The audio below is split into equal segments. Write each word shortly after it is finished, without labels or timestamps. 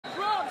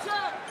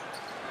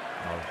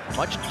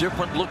Much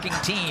different looking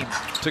team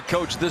to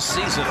coach this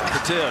season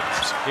for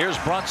Tibbs. Here's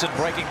Brunson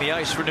breaking the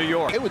ice for New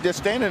York. They were just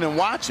standing and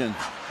watching,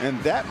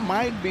 and that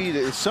might be,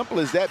 as simple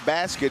as that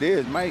basket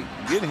is, might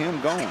get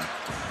him going.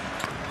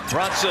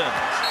 Brunson,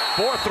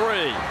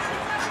 4-3.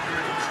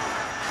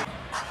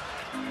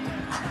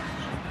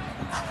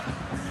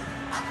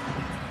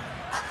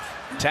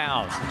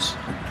 Towns.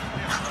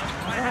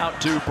 Out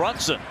to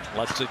Brunson.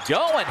 Lets it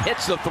go and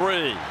hits the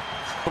three.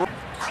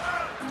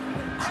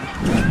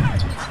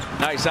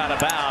 Nice out of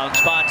bounds.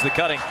 Finds the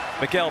cutting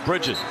Mikal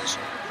Bridges.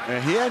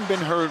 And he hadn't been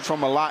heard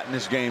from a lot in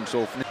this game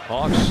so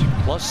far. Hawks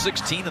plus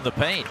 16 in the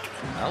paint.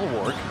 That'll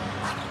work.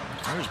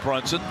 Here's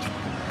Brunson.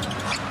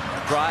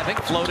 Driving,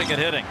 floating,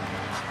 and hitting.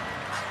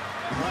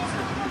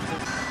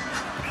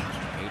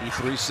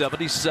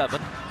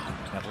 83-77.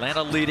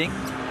 Atlanta leading.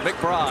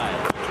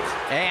 McBride.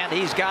 And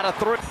he's got a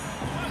three.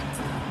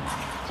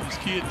 This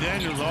kid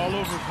Daniels all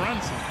over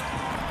Brunson.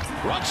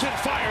 Brunson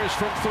fires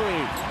from three.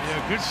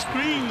 Yeah, good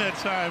screen that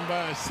time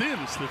by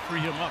Sims to free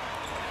him up.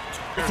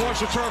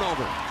 Force a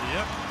turnover.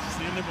 Yep,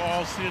 seeing the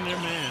ball, seeing their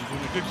man,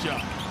 doing a good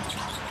job.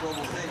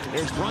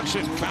 Here's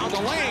Brunson, found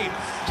the lane,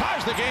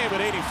 ties the game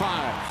at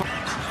 85.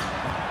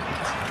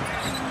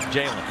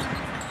 Jalen.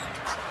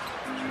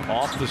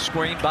 Off the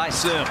screen by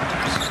Sims.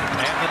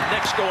 And the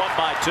Knicks go up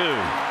by 2.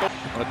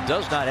 But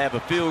does not have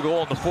a field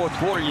goal in the fourth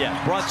quarter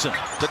yet. Brunson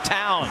to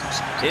Towns.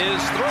 His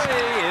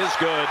three is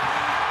good.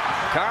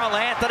 Carl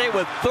Anthony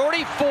with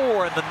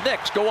 34, and the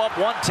Knicks go up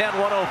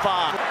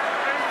 110-105.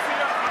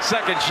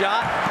 Second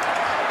shot.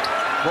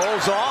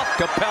 Rolls off.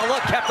 Capella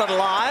kept it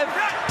alive.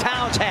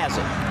 Towns has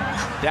it.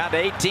 Down to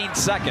 18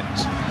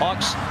 seconds.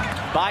 Hawks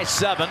by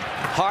 7.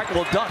 Hart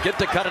will dunk it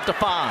to cut it to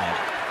 5.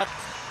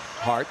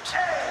 Hart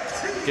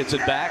gets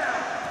it back.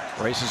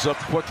 Races up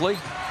quickly.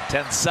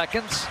 10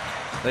 seconds.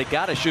 They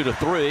got to shoot a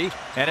 3,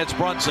 and it's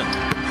Brunson.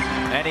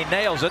 And he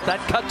nails it. That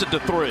cuts it to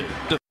 3.